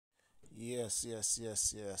Yes, yes,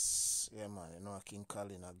 yes, yes. Yeah, man, King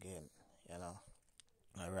Colin again, you know.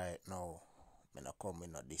 Alright, now, me not come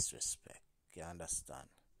with no disrespect, you understand?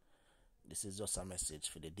 This is just a message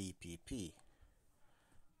for the DPP,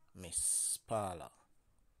 Miss Paula,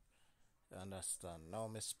 you understand? Now,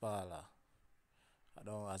 Miss Paula,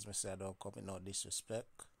 as me say, I don't come with no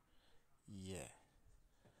disrespect. Yeah,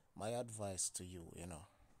 my advice to you,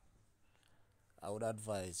 I would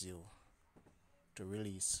advise you to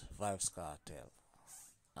release Vybz Cartel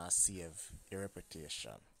and save your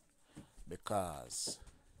reputation, because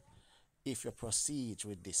if you proceed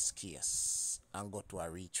with this case and go to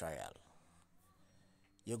a retrial,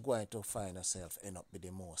 you're going to find yourself end up with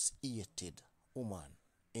the most hated woman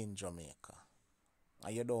in Jamaica,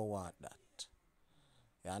 and you don't want that.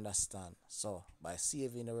 You understand? So by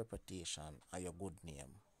saving your reputation and your good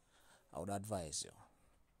name, I would advise you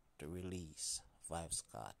to release Vybz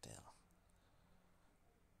Cartel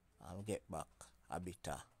and get back a bit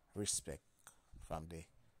of respect from the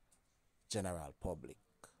general public.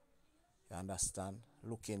 You understand?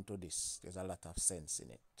 Look into this. There's a lot of sense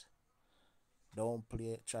in it. Don't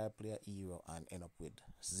try play a hero and end up with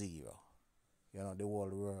zero. The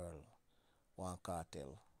whole world want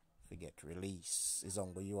Cartel to get released. It's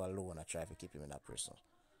only you alone that try to keep him in a prison.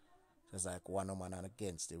 So it's like one man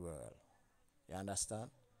against the world. You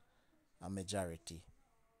understand? A majority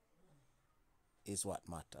is what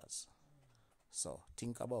matters. So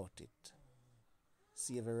think about it.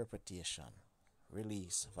 Save your reputation.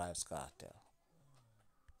 Release Vybz Cartel.